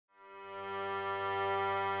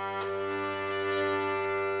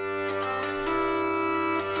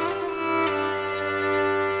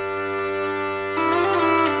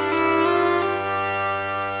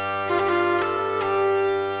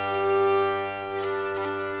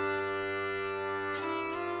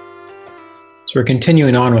So we're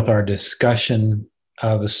continuing on with our discussion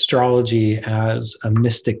of astrology as a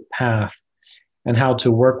mystic path and how to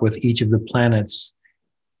work with each of the planets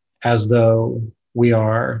as though we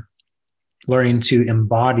are learning to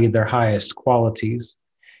embody their highest qualities.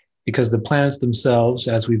 Because the planets themselves,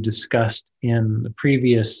 as we've discussed in the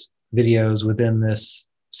previous videos within this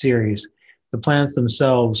series, the planets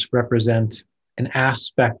themselves represent an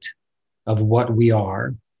aspect of what we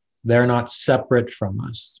are. They're not separate from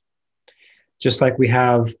us. Just like we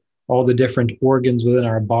have all the different organs within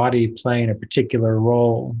our body playing a particular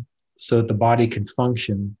role so that the body can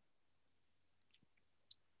function,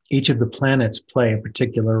 each of the planets play a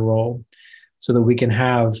particular role so that we can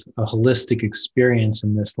have a holistic experience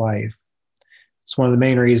in this life. It's one of the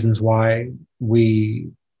main reasons why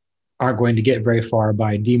we aren't going to get very far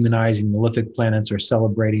by demonizing malefic planets or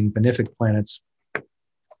celebrating benefic planets,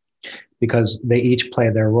 because they each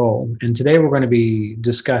play their role. And today we're going to be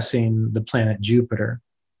discussing the planet Jupiter.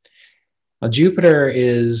 Now, Jupiter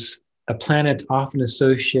is a planet often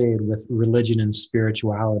associated with religion and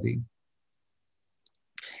spirituality.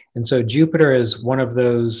 And so Jupiter is one of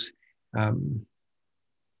those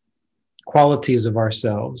qualities of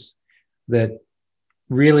ourselves that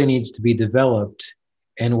really needs to be developed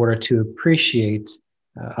in order to appreciate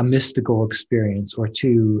a mystical experience or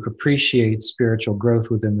to appreciate spiritual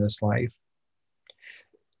growth within this life.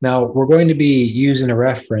 Now, we're going to be using a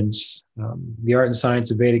reference, The Art and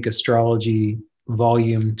Science of Vedic Astrology,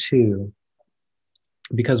 Volume 2,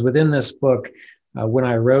 because within this book, when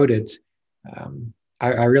I wrote it,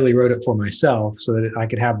 I really wrote it for myself so that I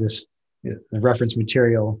could have this reference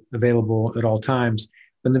material available at all times.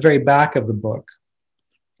 But in the very back of the book,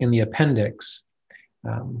 in the appendix,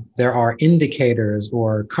 there are indicators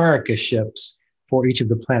or karakaships for each of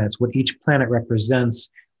the planets, what each planet represents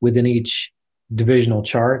within each divisional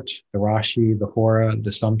chart, the Rashi, the Hora, the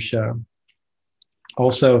Samsha.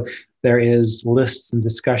 Also, there is lists and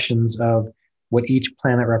discussions of what each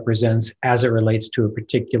planet represents as it relates to a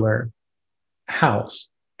particular house.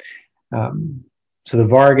 So the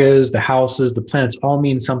Vargas, the houses, the planets all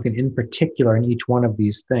mean something in particular in each one of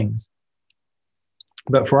these things.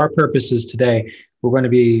 But for our purposes today, we're going to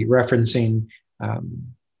be referencing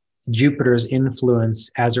Jupiter's influence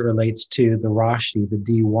as it relates to the Rashi, the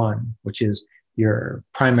D1, which is your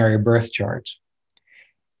primary birth chart.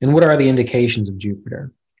 And what are the indications of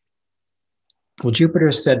Jupiter? Well, Jupiter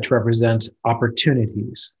is said to represent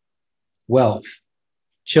opportunities, wealth,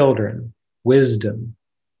 children, wisdom,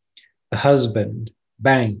 the husband,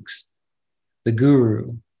 banks, the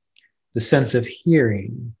guru, the sense of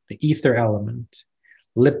hearing, the ether element,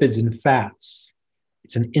 lipids and fats.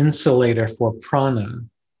 It's an insulator for prana.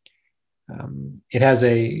 It has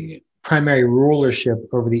a primary rulership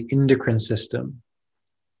over the endocrine system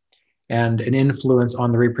and an influence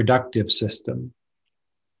on the reproductive system.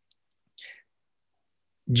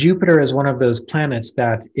 Jupiter is one of those planets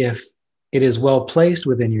that if it is well placed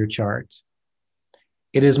within your chart,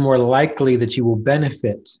 it is more likely that you will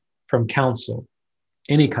benefit from counsel,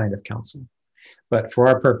 any kind of counsel. But for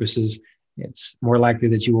our purposes, it's more likely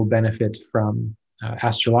that you will benefit from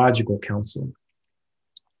astrological counsel.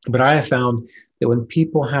 But I have found that when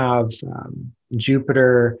people have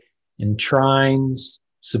Jupiter in trines,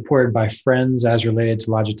 supported by friends as related to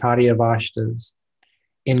Lajatadiya Vashtas,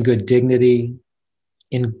 in good dignity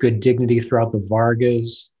throughout the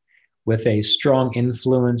Vargas, with a strong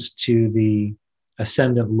influence to the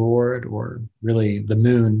ascendant Lord, or really the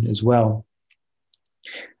moon as well,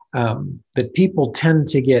 that people tend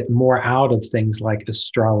to get more out of things like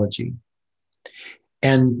astrology.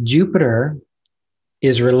 And Jupiter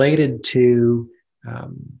is related to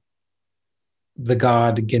the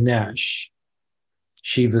god Ganesh,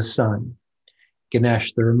 Shiva's son.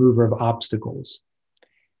 Ganesh, the remover of obstacles.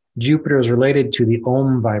 Jupiter is related to the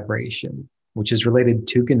Om vibration, which is related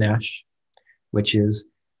to Ganesh, which is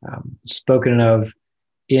spoken of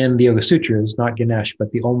in the Yoga Sutras, not Ganesh,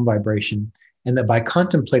 but the Om vibration. And that by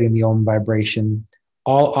contemplating the Om vibration,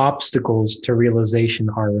 all obstacles to realization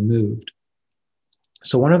are removed.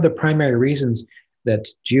 So one of the primary reasons that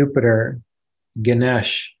Jupiter,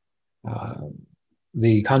 Ganesh,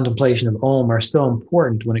 the contemplation of Om are so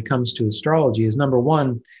important when it comes to astrology is, number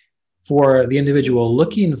one, for the individual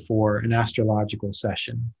looking for an astrological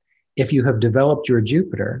session. If you have developed your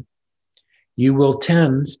Jupiter, you will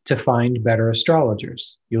tend to find better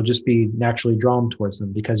astrologers. You'll just be naturally drawn towards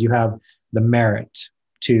them because you have the merit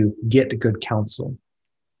to get good counsel.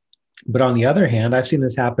 But on the other hand, I've seen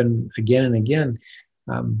this happen again and again.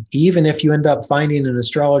 Even if you end up finding an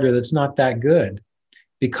astrologer that's not that good,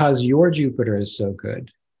 because your Jupiter is so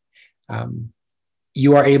good,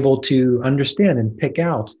 you are able to understand and pick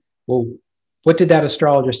out, well, what did that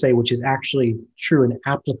astrologer say, which is actually true and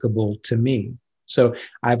applicable to me? So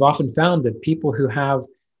I've often found that people who have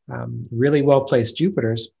really well-placed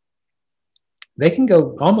Jupiters, they can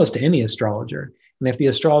go almost to any astrologer. And if the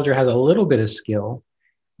astrologer has a little bit of skill,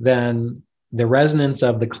 then the resonance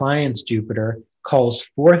of the client's Jupiter calls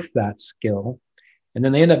forth that skill. And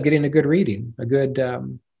then they end up getting a good reading, a good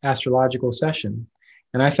astrological session.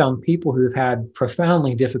 And I found people who've had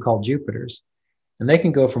profoundly difficult Jupiters, and they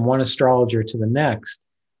can go from one astrologer to the next,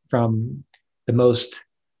 from the most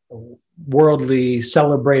worldly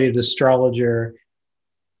celebrated astrologer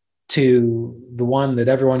to the one that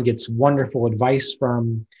everyone gets wonderful advice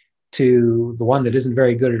from, to the one that isn't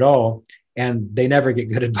very good at all, and they never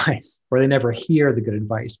get good advice, or they never hear the good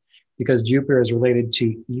advice, because Jupiter is related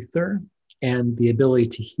to ether and the ability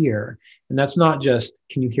to hear. And that's not just,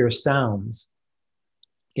 can you hear sounds?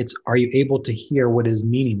 It's, are you able to hear what is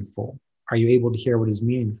meaningful? Are you able to hear what is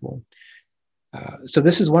meaningful? So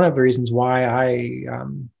this is one of the reasons why I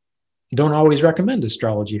don't always recommend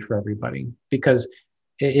astrology for everybody, because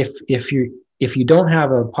if you don't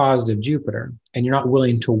have a positive Jupiter and you're not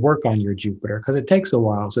willing to work on your Jupiter, because it takes a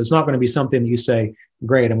while, so it's not going to be something that you say,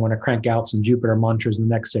 great, I'm going to crank out some Jupiter mantras in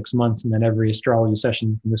the next 6 months, and then every astrology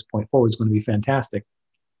session from this point forward is going to be fantastic.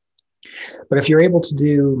 But if you're able to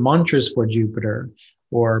do mantras for Jupiter,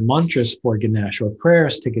 or mantras for Ganesh, or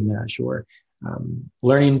prayers to Ganesh, or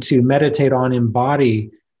learning to meditate on,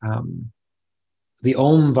 embody the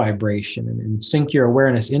Om vibration and sink your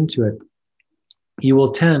awareness into it, you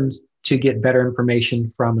will tend to get better information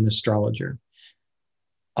from an astrologer.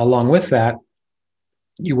 Along with that,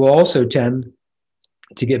 you will also tend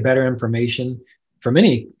to get better information from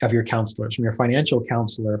any of your counselors, from your financial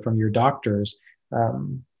counselor, from your doctors,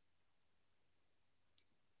 from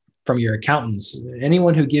your accountants,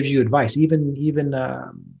 anyone who gives you advice, even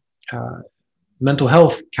mental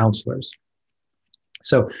health counselors.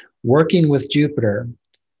 So working with Jupiter,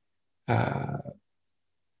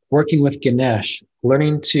 working with Ganesh,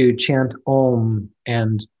 learning to chant Om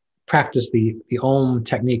and practice the Om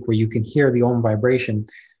technique where you can hear the Om vibration,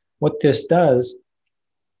 what this does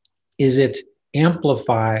is it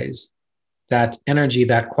amplifies that energy,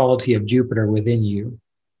 that quality of Jupiter within you.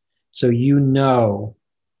 So you know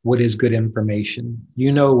what is good information.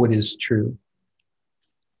 You know what is true.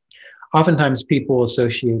 Oftentimes people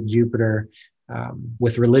associate Jupiter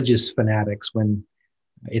with religious fanatics when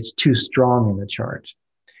it's too strong in the chart.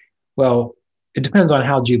 Well, it depends on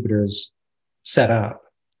how Jupiter is set up.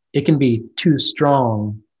 It can be too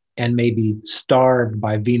strong and maybe starved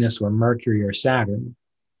by Venus or Mercury or Saturn.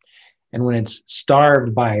 And when it's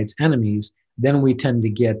starved by its enemies, then we tend to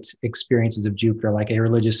get experiences of Jupiter like a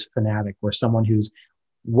religious fanatic or someone who's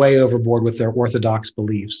way overboard with their orthodox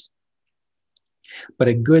beliefs. But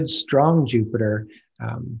a good, strong Jupiter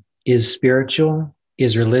is spiritual,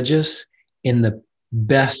 is religious in the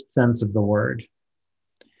best sense of the word.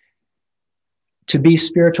 To be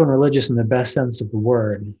spiritual and religious in the best sense of the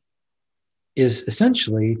word is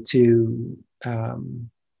essentially to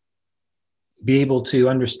be able to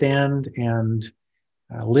understand and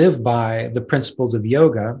live by the principles of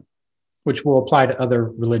yoga, which will apply to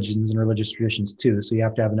other religions and religious traditions too. So you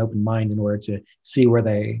have to have an open mind in order to see where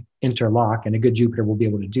they interlock, and a good Jupiter will be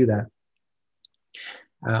able to do that.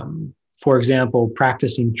 For example,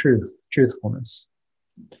 practicing truthfulness,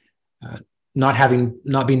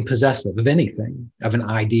 not being possessive of anything, of an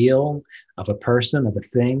ideal, of a person, of a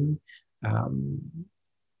thing,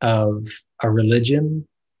 of a religion,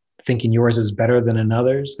 thinking yours is better than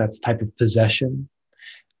another's. That's type of possession.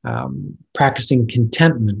 Practicing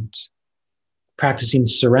contentment, practicing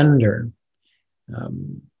surrender,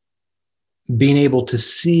 being able to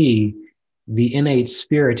see the innate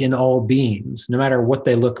spirit in all beings, no matter what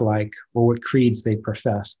they look like or what creeds they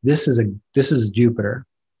profess. This is Jupiter,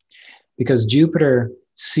 because Jupiter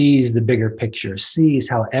sees the bigger picture, sees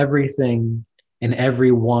how everything and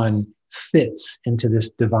everyone fits into this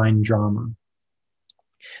divine drama.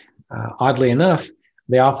 Oddly enough,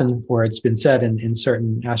 they often, or it's been said in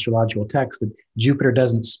certain astrological texts, that Jupiter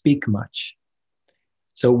doesn't speak much.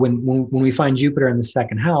 So when we find Jupiter in the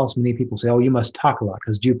second house, many people say, oh, you must talk a lot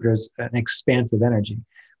because Jupiter is an expansive energy.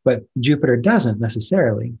 But Jupiter doesn't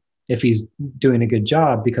necessarily, if he's doing a good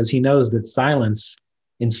job, because he knows that silence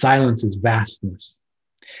is vastness.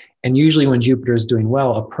 And usually when Jupiter is doing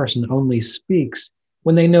well, a person only speaks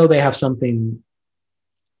when they know they have something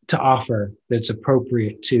to offer that's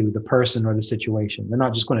appropriate to the person or the situation. They're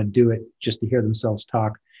not just going to do it just to hear themselves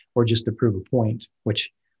talk or just to prove a point,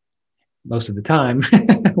 which most of the time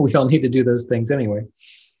we don't need to do those things anyway.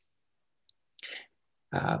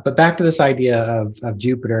 But back to this idea of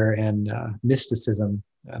Jupiter and mysticism.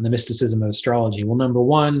 the mysticism of astrology? Well, number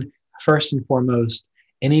one, first and foremost,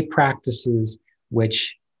 any practices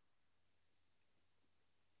which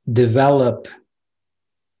develop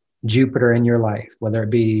Jupiter in your life, whether it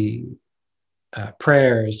be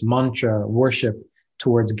prayers, mantra, worship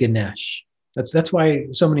towards Ganesh. That's why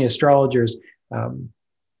so many astrologers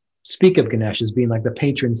speak of Ganesh as being like the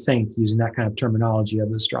patron saint, using that kind of terminology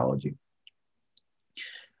of astrology.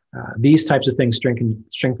 These types of things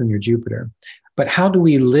strengthen your Jupiter. But how do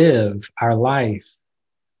we live our life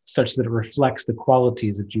such that it reflects the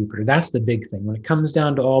qualities of Jupiter? That's the big thing. When it comes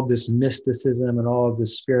down to all this mysticism and all of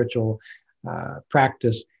this spiritual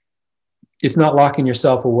practice, it's not locking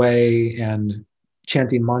yourself away and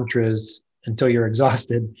chanting mantras until you're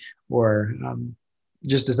exhausted, or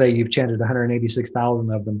just to say you've chanted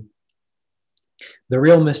 186,000 of them. The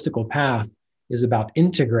real mystical path is about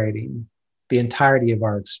integrating the entirety of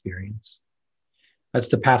our experience. That's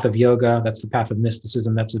the path of yoga. That's the path of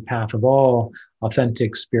mysticism. That's the path of all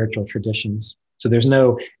authentic spiritual traditions. So there's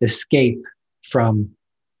no escape from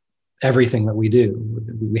everything that we do.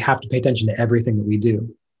 We have to pay attention to everything that we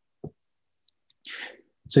do.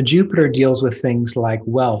 So Jupiter deals with things like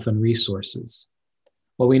wealth and resources.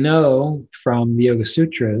 Well, we know from the Yoga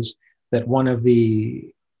Sutras that one of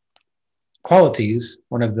the qualities,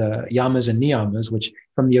 one of the yamas and niyamas, which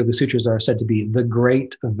from the Yoga Sutras are said to be the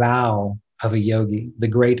great vow of a yogi, the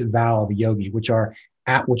great vow of a yogi, which are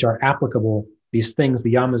applicable. These things,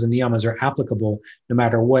 the yamas and niyamas, are applicable no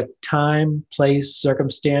matter what time, place,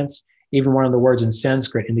 circumstance. Even one of the words in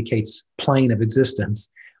Sanskrit indicates plane of existence.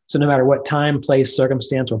 So no matter what time, place,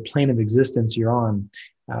 circumstance, or plane of existence you're on,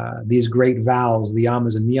 these great vows, the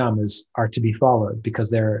yamas and niyamas, are to be followed because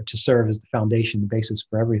they're to serve as the foundation, the basis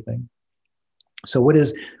for everything. So what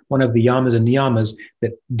is one of the yamas and niyamas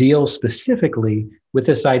that deals specifically with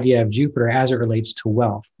this idea of Jupiter as it relates to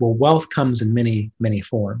wealth? Well, wealth comes in many, many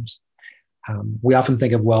forms. We often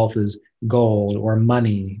think of wealth as gold or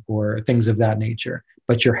money or things of that nature,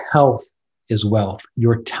 but your health is wealth.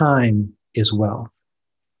 Your time is wealth.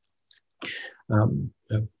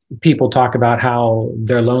 People talk about how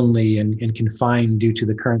they're lonely and confined due to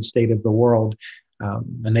the current state of the world,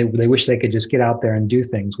 and they wish they could just get out there and do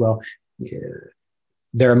things. Well,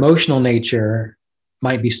 their emotional nature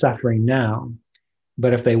might be suffering now,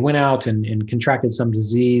 but if they went out and contracted some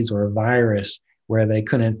disease or a virus where they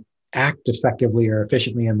couldn't act effectively or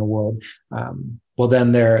efficiently in the world, well,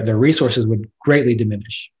 then their resources would greatly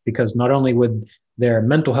diminish, because not only would their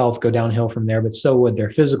mental health go downhill from there, but so would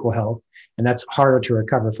their physical health, and that's harder to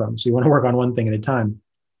recover from. So you want to work on one thing at a time.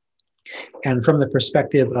 And from the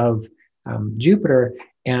perspective of Jupiter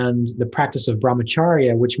and the practice of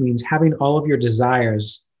brahmacharya, which means having all of your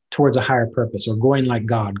desires towards a higher purpose, or going like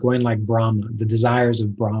God, going like Brahma, the desires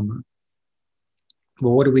of Brahma.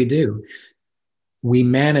 Well, what do? We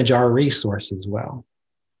manage our resources well.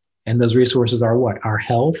 And those resources are what? Our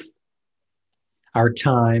health, our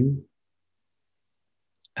time,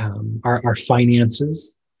 our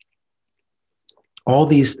finances. All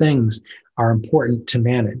these things are important to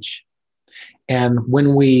manage. And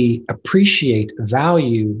when we appreciate,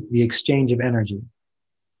 value the exchange of energy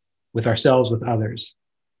with ourselves, with others,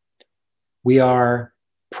 we are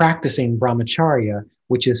practicing brahmacharya,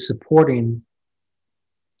 which is supporting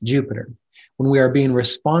Jupiter. When we are being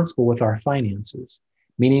responsible with our finances,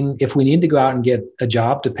 meaning if we need to go out and get a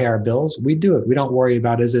job to pay our bills, we do it. We don't worry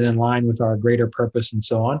about, is it in line with our greater purpose and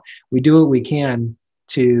so on. We do what we can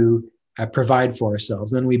to provide for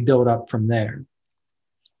ourselves. Then we build up from there.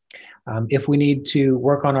 If we need to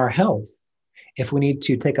work on our health, if we need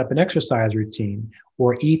to take up an exercise routine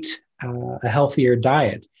or eat a healthier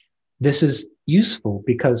diet, this is useful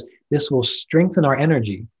because this will strengthen our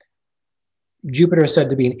energy. Jupiter is said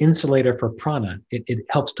to be an insulator for prana. It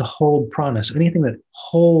helps to hold prana. So anything that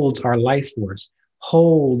holds our life force,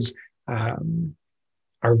 holds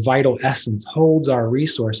our vital essence, holds our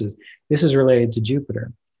resources, this is related to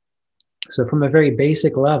Jupiter. So from a very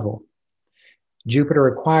basic level, Jupiter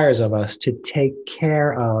requires of us to take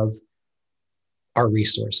care of our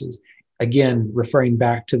resources. Again, referring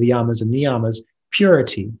back to the yamas and niyamas,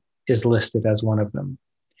 purity is listed as one of them.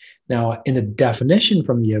 Now, in the definition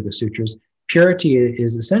from the Yoga Sutras, purity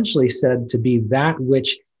is essentially said to be that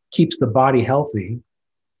which keeps the body healthy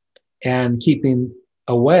and keeping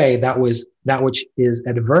away that which is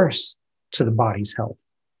adverse to the body's health.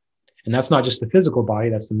 And that's not just the physical body,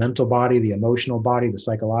 that's the mental body, the emotional body, the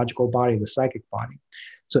psychological body, the psychic body.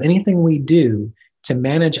 So anything we do to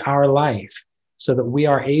manage our life so that we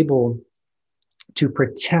are able to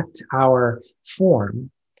protect our form,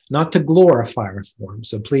 not to glorify our form.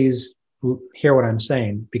 So please hear what I'm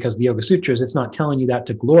saying, because the Yoga Sutras, it's not telling you that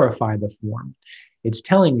to glorify the form. It's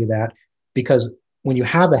telling you that because when you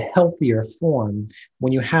have a healthier form,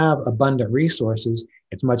 when you have abundant resources,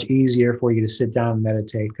 it's much easier for you to sit down and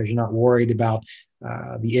meditate because you're not worried about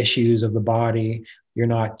the issues of the body. You're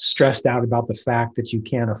not stressed out about the fact that you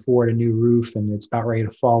can't afford a new roof and it's about ready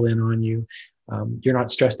to fall in on you. You're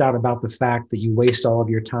not stressed out about the fact that you waste all of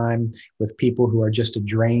your time with people who are just a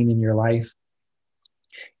drain in your life.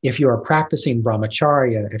 If you are practicing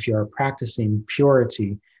brahmacharya, if you are practicing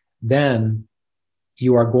purity, then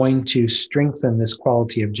you are going to strengthen this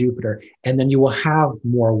quality of Jupiter, and then you will have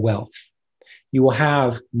more wealth. You will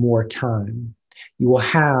have more time. You will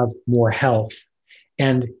have more health.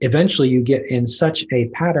 And eventually you get in such a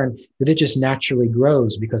pattern that it just naturally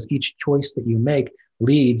grows because each choice that you make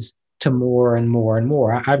leads to more and more and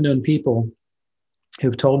more. I've known people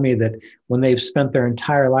who've told me that when they've spent their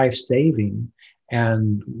entire life saving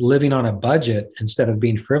and living on a budget instead of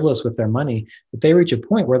being frivolous with their money, that they reach a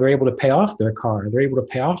point where they're able to pay off their car, they're able to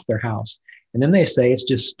pay off their house. And then they say it's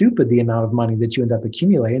just stupid the amount of money that you end up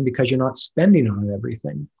accumulating because you're not spending on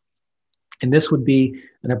everything. And this would be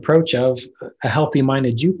an approach of a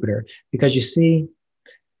healthy-minded Jupiter, because you see,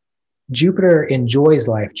 Jupiter enjoys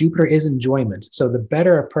life. Jupiter is enjoyment. So the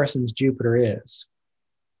better a person's Jupiter is,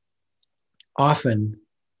 often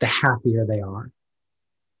the happier they are.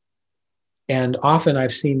 And often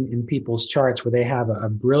I've seen in people's charts where they have a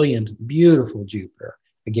brilliant, beautiful Jupiter,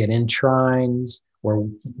 again, in trines or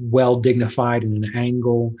well dignified in an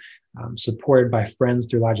angle, supported by friends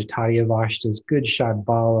through Lajatadya Vashtas, good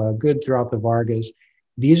Shadbala, good throughout the Vargas.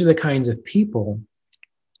 These are the kinds of people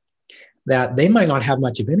that they might not have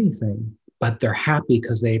much of anything, but they're happy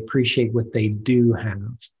because they appreciate what they do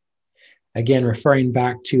have. Again, referring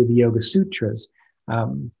back to the Yoga Sutras,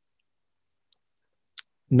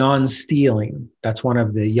 non-stealing, that's one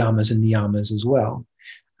of the yamas and niyamas as well.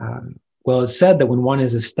 Well, it's said that when one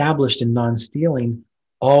is established in non-stealing,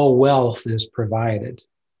 all wealth is provided.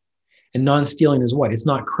 And non-stealing is what? It's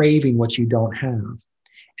not craving what you don't have.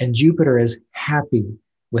 And Jupiter is happy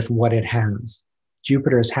with what it has.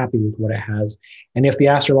 Jupiter is happy with what it has. And if the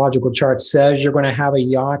astrological chart says you're going to have a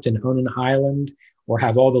yacht and own an island or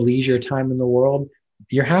have all the leisure time in the world,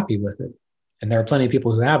 you're happy with it. And there are plenty of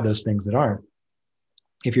people who have those things that aren't.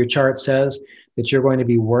 If your chart says that you're going to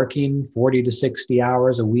be working 40 to 60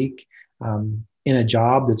 hours a week in a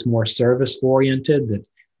job that's more service-oriented, that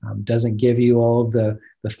doesn't give you all of the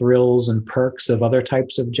thrills and perks of other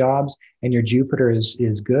types of jobs, and your Jupiter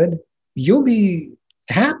is good, you'll be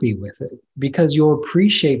happy with it because you'll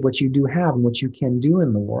appreciate what you do have and what you can do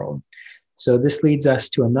in the world. So this leads us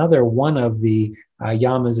to another one of the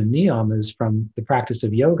yamas and niyamas from the practice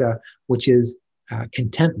of yoga, which is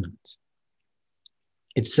contentment.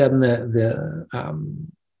 It's said in the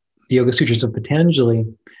Yoga Sutras of Patanjali,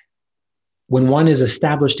 when one is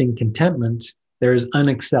established in contentment, there is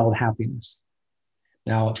unexcelled happiness.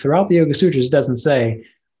 Now, throughout the Yoga Sutras, it doesn't say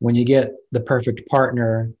when you get the perfect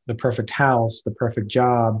partner, the perfect house, the perfect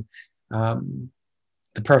job,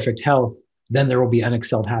 the perfect health, then there will be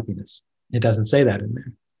unexcelled happiness. It doesn't say that in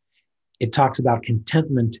there. It talks about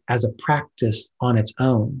contentment as a practice on its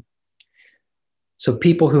own. So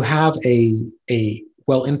people who have a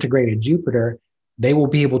well-integrated Jupiter, they will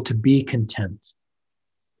be able to be content.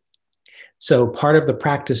 So part of the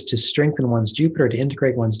practice to strengthen one's Jupiter, to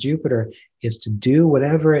integrate one's Jupiter, is to do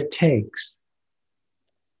whatever it takes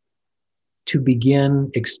to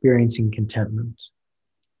begin experiencing contentment.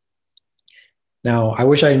 Now, I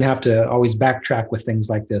wish I didn't have to always backtrack with things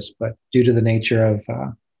like this, but due to the nature of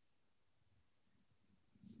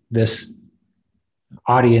this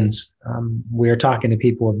audience, we are talking to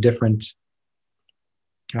people of different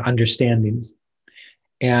understandings.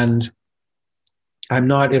 And I'm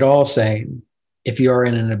not at all saying if you are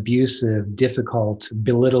in an abusive, difficult,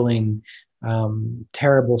 belittling,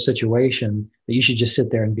 terrible situation, that you should just sit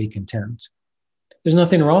there and be content. There's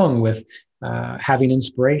nothing wrong with having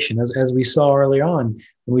inspiration. As we saw early on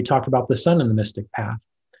when we talked about the sun in the mystic path.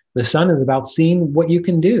 The sun is about seeing what you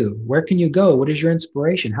can do. Where can you go? What is your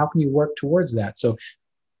inspiration? How can you work towards that? So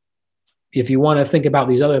if you want to think about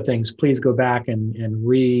these other things, please go back and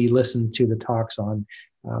re-listen to the talks on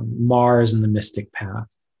Mars and the mystic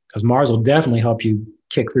path, because Mars will definitely help you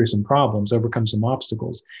kick through some problems, overcome some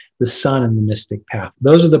obstacles. The sun and the mystic path.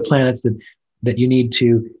 Those are the planets that you need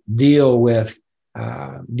to deal with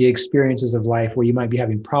the experiences of life where you might be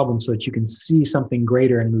having problems so that you can see something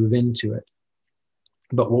greater and move into it.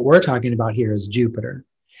 But what we're talking about here is Jupiter.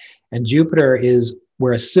 And Jupiter is,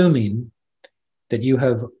 we're assuming that you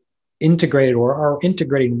have integrated or are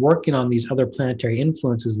integrating, working on these other planetary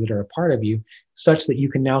influences that are a part of you, such that you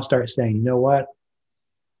can now start saying, you know what?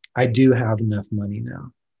 I do have enough money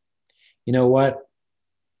now. You know what?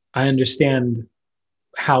 I understand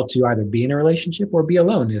how to either be in a relationship or be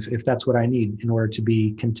alone if that's what I need in order to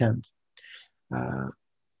be content. Uh,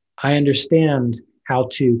 I understand how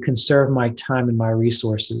to conserve my time and my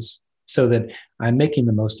resources so that I'm making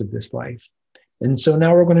the most of this life. And so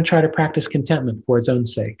now we're going to try to practice contentment for its own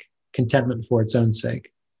sake, contentment for its own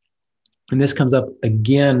sake. And this comes up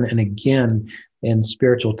again and again in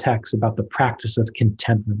spiritual texts about the practice of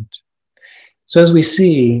contentment. So as we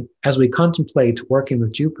see, as we contemplate working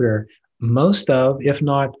with Jupiter, most of, if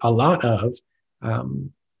not a lot of,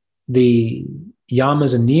 the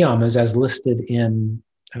yamas and niyamas as listed in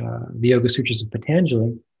the Yoga Sutras of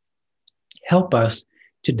Patanjali help us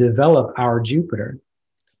to develop our Jupiter.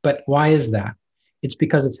 But why is that? It's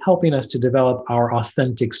because it's helping us to develop our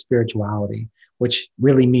authentic spirituality, which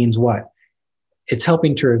really means what? It's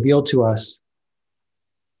helping to reveal to us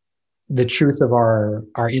the truth of our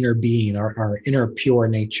inner being, our inner pure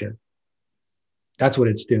nature. That's what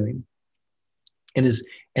it's doing.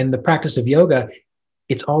 And the practice of yoga,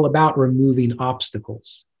 it's all about removing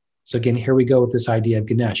obstacles. So again, here we go with this idea of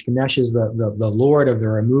Ganesh. Ganesh is the Lord of the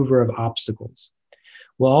remover of obstacles.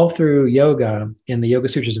 Well, all through yoga, in the Yoga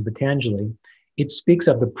Sutras of Patanjali, it speaks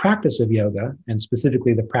of the practice of yoga, and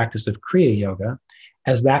specifically the practice of Kriya Yoga,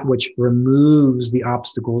 as that which removes the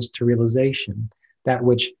obstacles to realization, that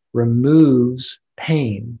which removes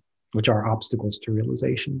pain, which are obstacles to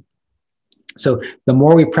realization. So the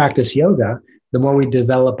more we practice yoga, the more we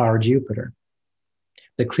develop our Jupiter.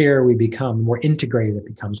 The clearer we become, the more integrated it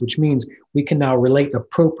becomes, which means we can now relate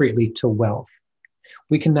appropriately to wealth.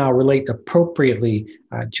 We can now relate appropriately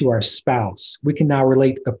to our spouse. We can now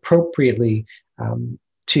relate appropriately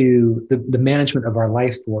to the management of our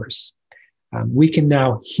life force. We can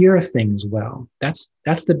now hear things well. That's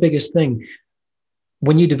the biggest thing.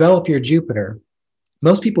 When you develop your Jupiter,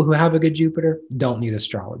 most people who have a good Jupiter don't need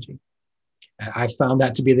astrology. I found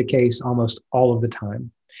that to be the case almost all of the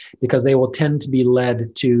time, because they will tend to be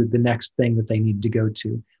led to the next thing that they need to go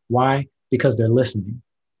to. Why? Because they're listening,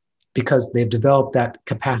 because they've developed that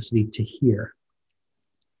capacity to hear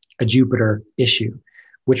a Jupiter issue,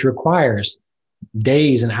 which requires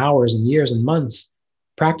days and hours and years and months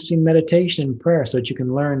practicing meditation and prayer so that you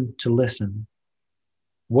can learn to listen.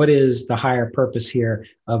 What is the higher purpose here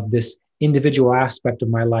of this individual aspect of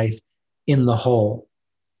my life in the whole?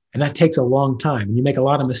 And that takes a long time. And you make a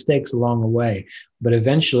lot of mistakes along the way, but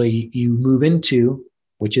eventually you move into,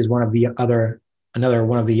 which is another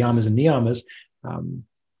one of the yamas and niyamas,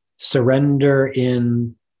 surrender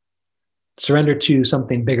to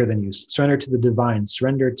something bigger than you, surrender to the divine,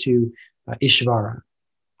 surrender to Ishvara,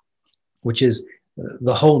 which is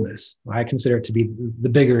the wholeness. I consider it to be the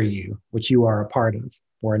bigger you, which you are a part of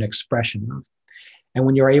or an expression of. And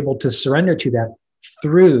when you're able to surrender to that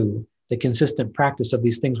through the consistent practice of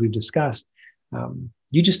these things we've discussed,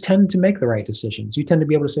 you just tend to make the right decisions. You tend to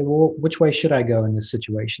be able to say, well, which way should I go in this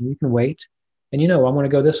situation? You can wait, and I want to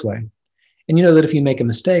go this way. And you know that if you make a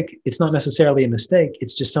mistake, it's not necessarily a mistake.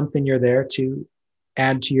 It's just something you're there to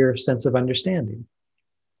add to your sense of understanding.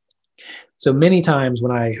 So many times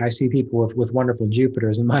when I see people with wonderful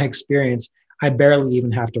Jupiters, in my experience, I barely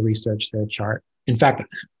even have to research their chart. In fact,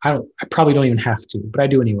 I probably don't even have to, but I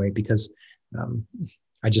do anyway, because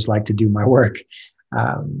I just like to do my work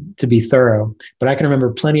to be thorough. But I can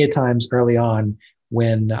remember plenty of times early on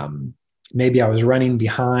when maybe I was running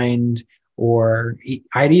behind, or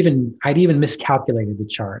I'd even miscalculated the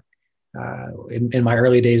chart. In my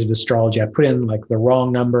early days of astrology, I put in like the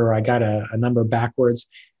wrong number, or I got a number backwards,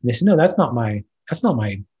 and they said, "No, that's not my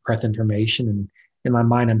birth information." And in my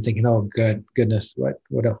mind, I'm thinking, "Oh, goodness, what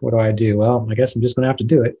do I do?" Well, I guess I'm just going to have to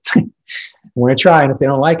do it. I'm going to try, and if they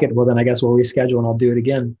don't like it, well, then I guess we'll reschedule and I'll do it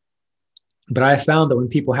again. But I found that when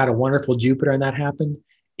people had a wonderful Jupiter and that happened,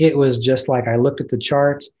 it was just like I looked at the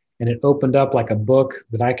chart and it opened up like a book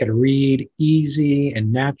that I could read easy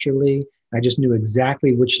and naturally. I just knew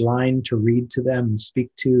exactly which line to read to them and speak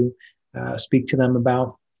to them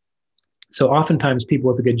about. So oftentimes people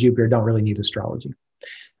with a good Jupiter don't really need astrology.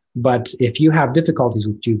 But if you have difficulties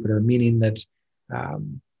with Jupiter, meaning that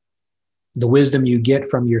the wisdom you get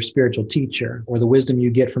from your spiritual teacher or the wisdom you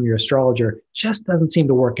get from your astrologer just doesn't seem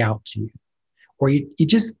to work out to you, or you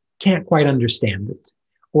just can't quite understand it,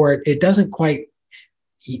 or it doesn't quite,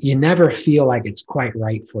 you never feel like it's quite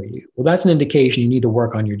right for you. Well, that's an indication you need to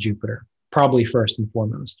work on your Jupiter, probably first and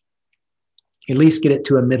foremost. At least get it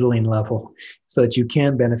to a middling level so that you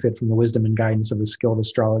can benefit from the wisdom and guidance of a skilled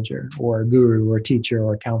astrologer or a guru or a teacher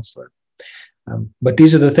or a counselor. But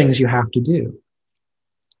these are the things you have to do.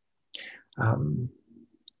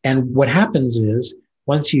 And what happens is,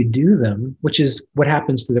 once you do them, which is what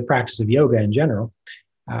happens to the practice of yoga in general,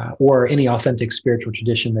 or any authentic spiritual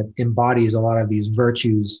tradition that embodies a lot of these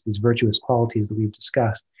virtues, these virtuous qualities that we've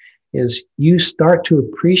discussed, is you start to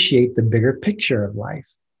appreciate the bigger picture of life.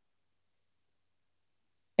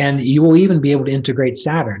 And you will even be able to integrate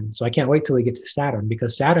Saturn. So I can't wait till we get to Saturn,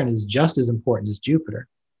 because Saturn is just as important as Jupiter.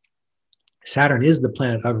 Saturn is the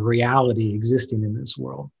planet of reality existing in this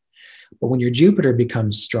world. But when your Jupiter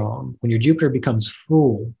becomes strong, when your Jupiter becomes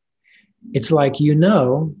full, it's like, you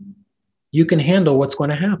can handle what's going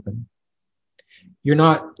to happen. You're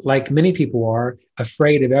not, like many people are,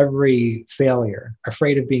 afraid of every failure,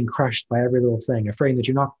 afraid of being crushed by every little thing, afraid that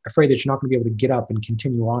you're not going to be able to get up and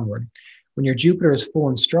continue onward. When your Jupiter is full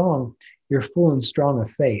and strong, you're full and strong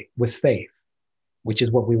with faith, which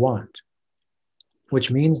is what we want.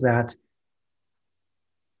 Which means that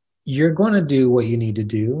you're going to do what you need to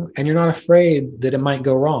do, and you're not afraid that it might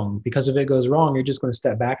go wrong, because if it goes wrong, you're just going to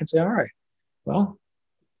step back and say, all right, well,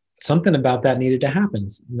 something about that needed to happen.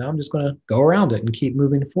 Now I'm just going to go around it and keep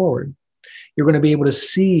moving forward. You're going to be able to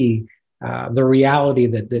see the reality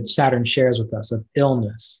that Saturn shares with us of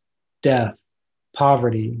illness, death,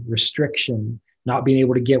 poverty, restriction, not being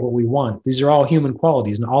able to get what we want. These are all human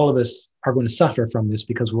qualities, and all of us are going to suffer from this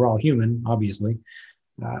because we're all human, obviously.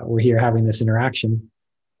 We're here having this interaction.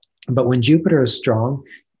 But when Jupiter is strong,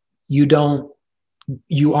 you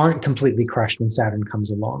aren't completely crushed when Saturn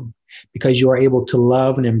comes along, because you are able to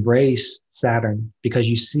love and embrace Saturn, because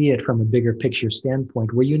you see it from a bigger picture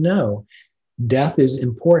standpoint, where death is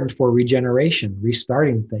important for regeneration,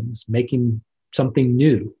 restarting things, making something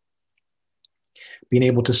new, being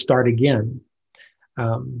able to start again.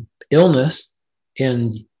 Illness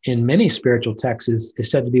in many spiritual texts is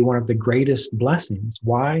said to be one of the greatest blessings.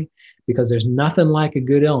 Why? Because there's nothing like a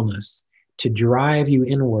good illness to drive you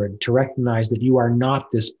inward, to recognize that you are not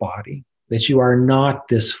this body, that you are not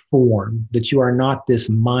this form, that you are not this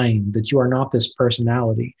mind, that you are not this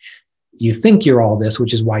personality. You think you're all this,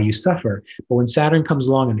 which is why you suffer. But when Saturn comes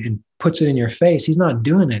along and puts it in your face, he's not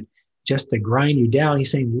doing it just to grind you down.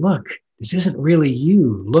 He's saying, look, this isn't really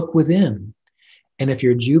you. Look within. And if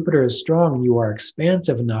your Jupiter is strong and you are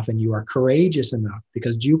expansive enough and you are courageous enough,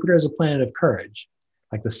 because Jupiter is a planet of courage,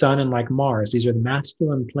 like the sun and like Mars, these are the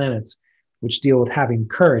masculine planets which deal with having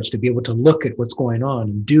courage to be able to look at what's going on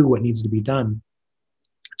and do what needs to be done.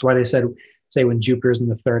 That's why they say when Jupiter's in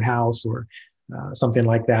the third house or something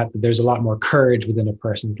like that, there's a lot more courage within a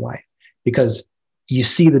person's life, because you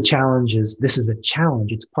see the challenges. This is a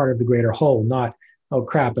challenge. It's part of the greater whole, not, oh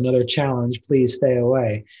crap, another challenge, please stay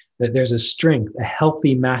away. That there's a strength, a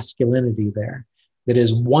healthy masculinity there that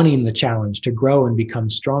is wanting the challenge to grow and become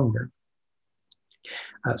stronger.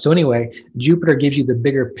 So anyway, Jupiter gives you the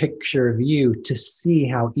bigger picture view to see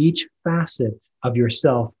how each facet of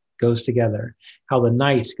yourself goes together, how the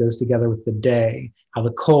night goes together with the day, how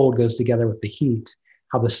the cold goes together with the heat,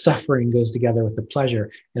 how the suffering goes together with the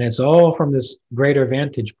pleasure. And it's all from this greater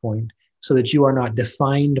vantage point, so that you are not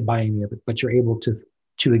defined by any of it, but you're able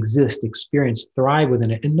to exist, experience, thrive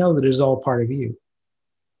within it, and know that it is all part of you.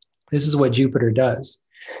 This is what Jupiter does.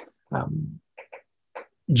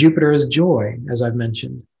 Jupiter is joy, as I've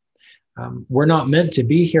mentioned. We're not meant to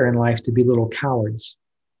be here in life to be little cowards.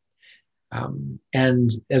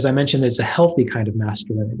 And as I mentioned, it's a healthy kind of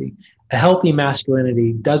masculinity. A healthy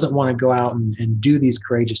masculinity doesn't want to go out and do these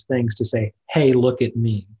courageous things to say, hey, look at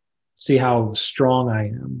me, see how strong I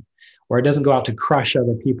am. Or it doesn't go out to crush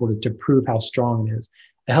other people to prove how strong it is.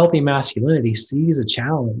 A healthy masculinity sees a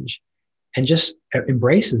challenge and just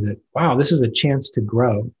embraces it. Wow, this is a chance to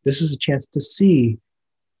grow. This is a chance to see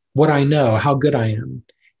what I know, how good I am.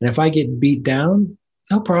 And if I get beat down,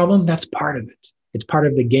 no problem. That's part of it. It's part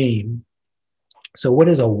of the game. So what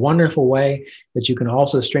is a wonderful way that you can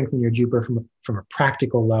also strengthen your Jupiter from a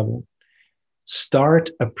practical level? Start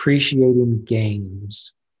appreciating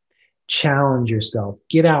games. Challenge yourself.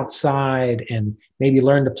 Get outside and maybe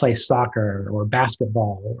learn to play soccer or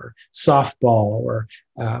basketball or softball or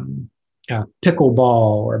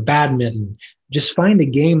pickleball or badminton. Just find a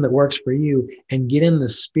game that works for you and get in the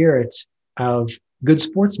spirit of good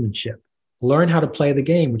sportsmanship. Learn how to play the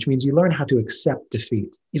game, which means you learn how to accept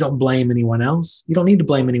defeat. You don't blame anyone else. You don't need to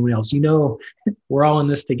blame anyone else. You know, we're all in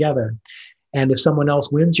this together. And if someone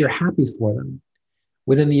else wins, you're happy for them.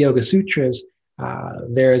 Within the Yoga Sutras,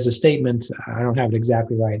 there is a statement, I don't have it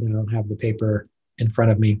exactly right, and I don't have the paper in front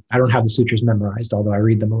of me. I don't have the sutras memorized, although I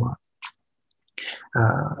read them a lot.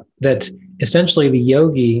 That essentially the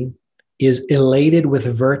yogi is elated with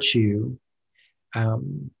virtue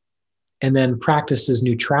and then practices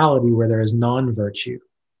neutrality where there is non-virtue.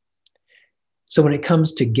 So when it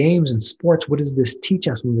comes to games and sports, what does this teach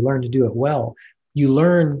us when we learn to do it well? You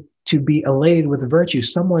learn to be elated with virtue.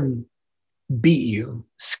 Someone beat you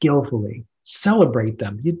skillfully. Celebrate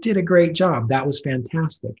them. You did a great job. That was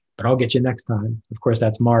fantastic. But I'll get you next time. Of course,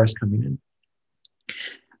 that's Mars coming in.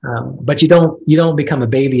 But you don't become a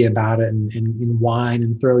baby about it and whine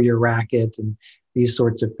and throw your racket and these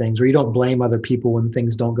sorts of things, or you don't blame other people when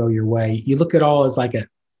things don't go your way. You look at all as like an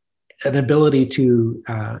ability to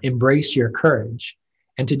embrace your courage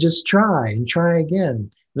and to just try and try again.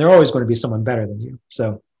 And there's always going to be someone better than you.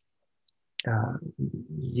 So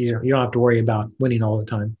you don't have to worry about winning all the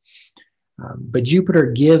time. But Jupiter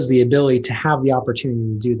gives the ability to have the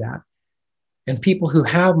opportunity to do that. And people who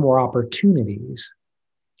have more opportunities,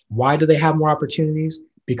 why do they have more opportunities?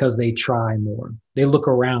 Because they try more. They look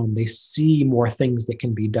around, they see more things that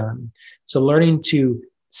can be done. So learning to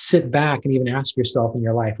sit back and even ask yourself in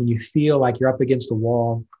your life, when you feel like you're up against a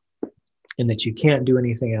wall and that you can't do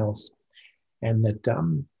anything else, and that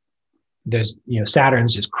there's,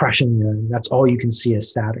 Saturn's just crushing you, and that's all you can see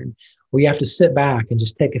is Saturn. Well, you have to sit back and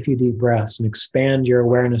just take a few deep breaths and expand your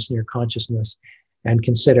awareness and your consciousness and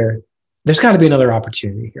consider, there's got to be another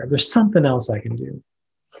opportunity here. There's something else I can do.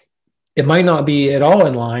 It might not be at all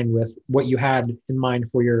in line with what you had in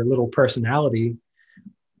mind for your little personality,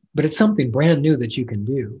 but it's something brand new that you can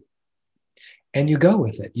do. And you go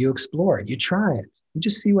with it, you explore it, you try it, you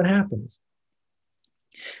just see what happens.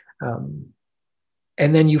 And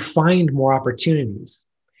then you find more opportunities.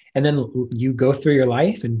 And then you go through your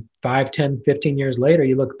life, and 5, 10, 15 years later,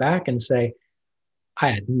 you look back and say, I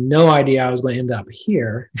had no idea I was going to end up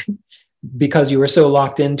here because you were so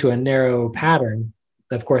locked into a narrow pattern.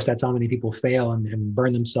 Of course, that's how many people fail and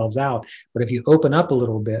burn themselves out. But if you open up a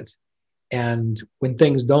little bit, and when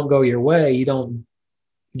things don't go your way, you don't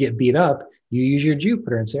get beat up, you use your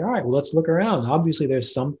Jupiter and say, all right, well, let's look around. Obviously,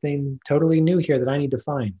 there's something totally new here that I need to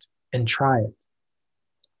find, and try it.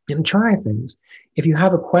 And try things. If you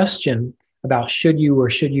have a question about should you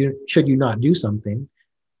not do something,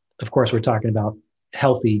 of course, we're talking about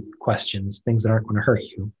healthy questions, things that aren't going to hurt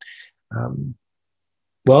you.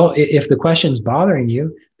 Well, if the question's bothering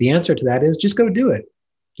you, the answer to that is just go do it.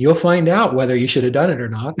 You'll find out whether you should have done it or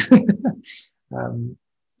not.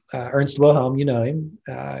 Ernst Wilhelm, you know him.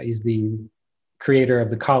 He's the creator of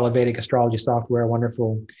the Asheville Vedic Astrology software, a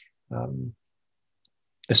wonderful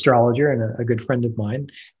astrologer and a good friend of mine.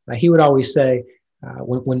 He would always say,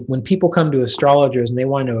 when people come to astrologers and they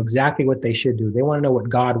want to know exactly what they should do, they want to know what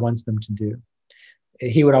God wants them to do.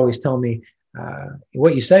 He would always tell me,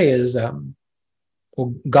 what you say is,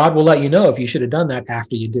 well, God will let you know if you should have done that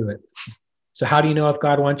after you do it. So how do you know if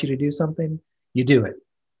God wants you to do something? You do it.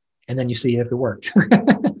 And then you see if it worked.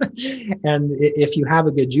 And if you have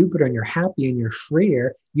a good Jupiter and you're happy and you're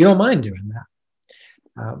freer, you don't mind doing that.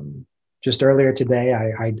 Just earlier today,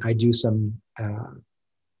 I do some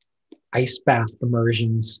ice bath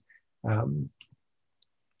immersions. And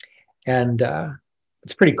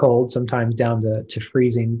it's pretty cold, sometimes down to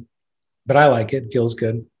freezing, but I like it. It feels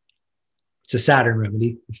good. It's a Saturn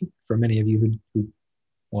remedy for many of you who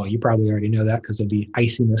well, you probably already know that because of the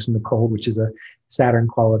iciness in the cold, which is a Saturn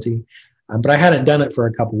quality. But I hadn't done it for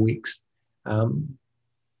a couple weeks. And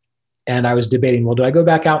I was debating, well, do I go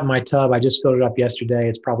back out in my tub? I just filled it up yesterday.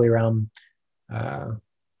 It's probably around, I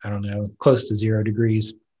don't know, close to 0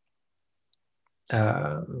 degrees.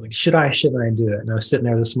 Shouldn't I do it? And I was sitting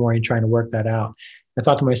there this morning trying to work that out. I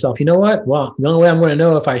thought to myself, you know what? Well, the only way I'm going to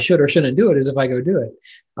know if I should or shouldn't do it is if I go do it.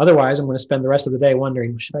 Otherwise, I'm going to spend the rest of the day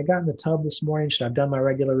wondering, should I got in the tub this morning? Should I have done my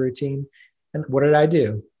regular routine? And what did I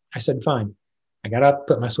do? I said, fine. I got up,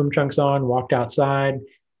 put my swim trunks on, walked outside,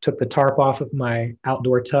 took the tarp off of my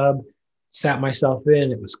outdoor tub, sat myself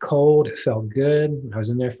in. It was cold. It felt good. I was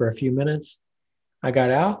in there for a few minutes. I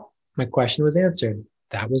got out. My question was answered.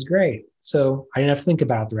 That was great. So I didn't have to think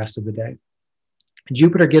about it the rest of the day.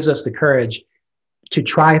 Jupiter gives us the courage to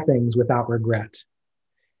try things without regret.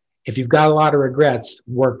 If you've got a lot of regrets,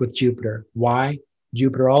 work with Jupiter. Why?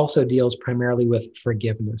 Jupiter also deals primarily with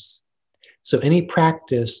forgiveness. So any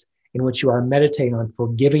practice in which you are meditating on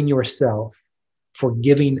forgiving yourself,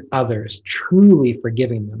 forgiving others, truly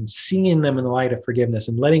forgiving them, seeing them in the light of forgiveness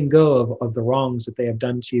and letting go of the wrongs that they have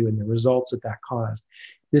done to you and the results that caused,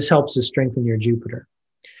 this helps to strengthen your Jupiter.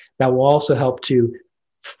 That will also help to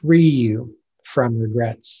free you from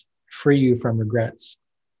regrets.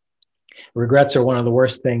 Regrets are one of the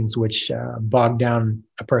worst things which bog down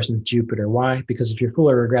a person's Jupiter. Why? Because if you're full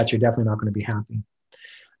of regrets, you're definitely not going to be happy.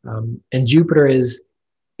 And Jupiter is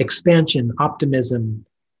expansion, optimism,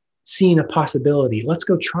 seeing a possibility. Let's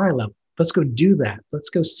go try level. Let's go do that. Let's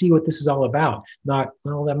go see what this is all about. Not,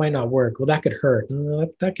 well, that might not work. Well, that could hurt.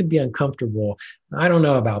 That could be uncomfortable. I don't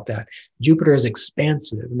know about that. Jupiter is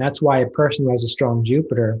expansive. And that's why a person who has a strong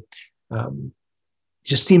Jupiter,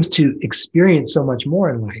 just seems to experience so much more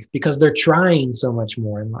in life because they're trying so much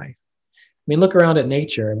more in life. I mean, look around at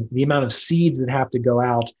nature, the amount of seeds that have to go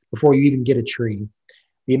out before you even get a tree,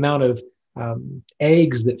 the amount of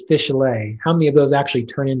eggs that fish lay. How many of those actually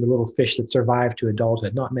turn into little fish that survive to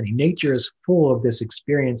adulthood? Not many. Nature is full of this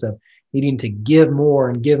experience of needing to give more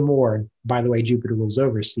and give more. By the way, Jupiter rules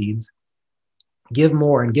over seeds. Give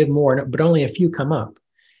more and give more, but only a few come up.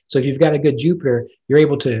 So if you've got a good Jupiter, you're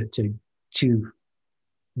able to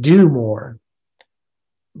do more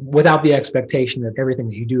without the expectation that everything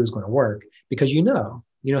that you do is going to work, because you know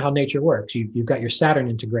how nature works. You've got your Saturn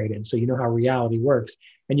integrated, so you know how reality works,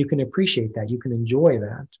 and you can appreciate that. You can enjoy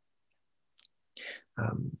that.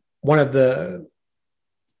 One of the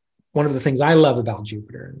things I love about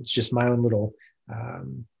Jupiter, it's just my own little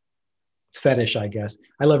fetish, I guess.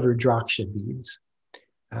 I love Rudraksha beads.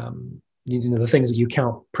 The things that you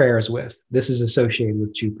count prayers with. This is associated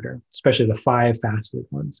with Jupiter, especially the 5 faceted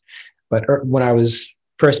ones. But when I was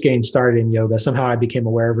first getting started in yoga, somehow I became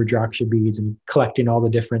aware of Rudraksha beads and collecting all the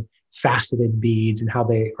different faceted beads and how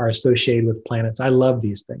they are associated with planets. I love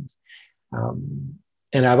these things.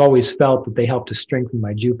 And I've always felt that they help to strengthen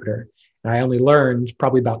my Jupiter. And I only learned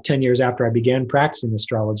probably about 10 years after I began practicing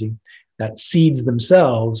astrology that seeds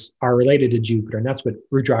themselves are related to Jupiter. And that's what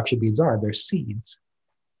Rudraksha beads are. They're seeds.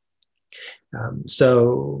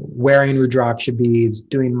 So wearing Rudraksha beads,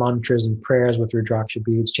 doing mantras and prayers with Rudraksha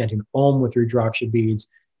beads, chanting Om with Rudraksha beads,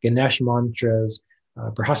 Ganesh mantras,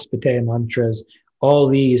 Brihaspati mantras, all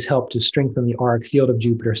these help to strengthen the auric field of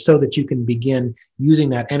Jupiter so that you can begin using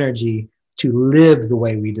that energy to live the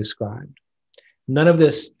way we described. None of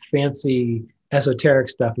this fancy esoteric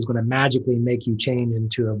stuff is going to magically make you change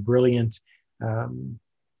into a brilliant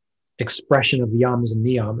expression of the yamas and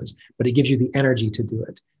niyamas, but it gives you the energy to do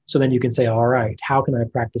it. So then you can say, all right, how can I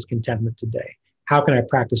practice contentment today? How can I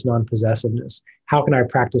practice non-possessiveness? How can I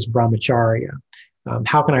practice brahmacharya?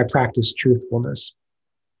 How can I practice truthfulness?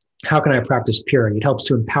 How can I practice purity? It helps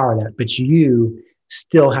to empower that, but you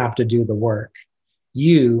still have to do the work.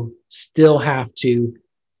 You still have to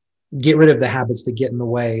get rid of the habits that get in the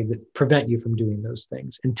way that prevent you from doing those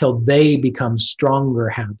things until they become stronger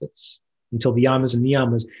habits, until the yamas and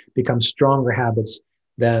niyamas become stronger habits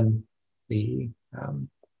than the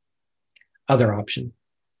other option.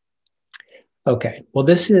 Okay, well,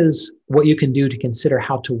 this is what you can do to consider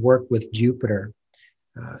how to work with Jupiter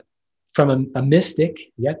from a mystic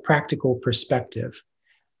yet practical perspective.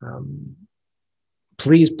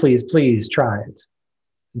 Please, please, please try it.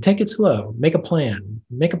 And take it slow. Make a plan.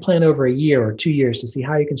 Make a plan over a year or 2 years to see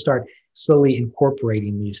how you can start slowly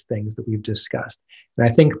incorporating these things that we've discussed. And I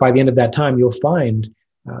think by the end of that time, you'll find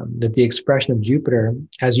that the expression of Jupiter,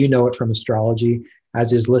 as you know it from astrology,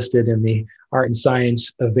 as is listed in the Art and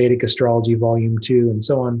Science of Vedic Astrology, Volume 2, and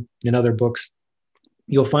so on, in other books,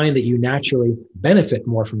 you'll find that you naturally benefit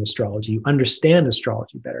more from astrology. You understand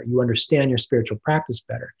astrology better. You understand your spiritual practice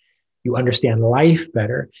better. You understand life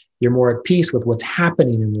better. You're more at peace with what's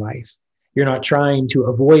happening in life. You're not trying to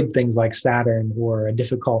avoid things like Saturn or a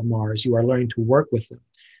difficult Mars. You are learning to work with them.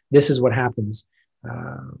 This is what happens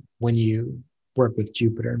when you work with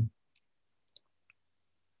Jupiter.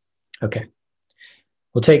 Okay.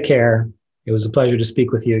 Well, take care. It was a pleasure to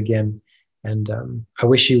speak with you again. And I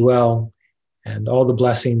wish you well and all the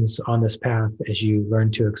blessings on this path as you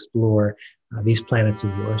learn to explore these planets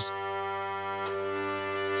of yours.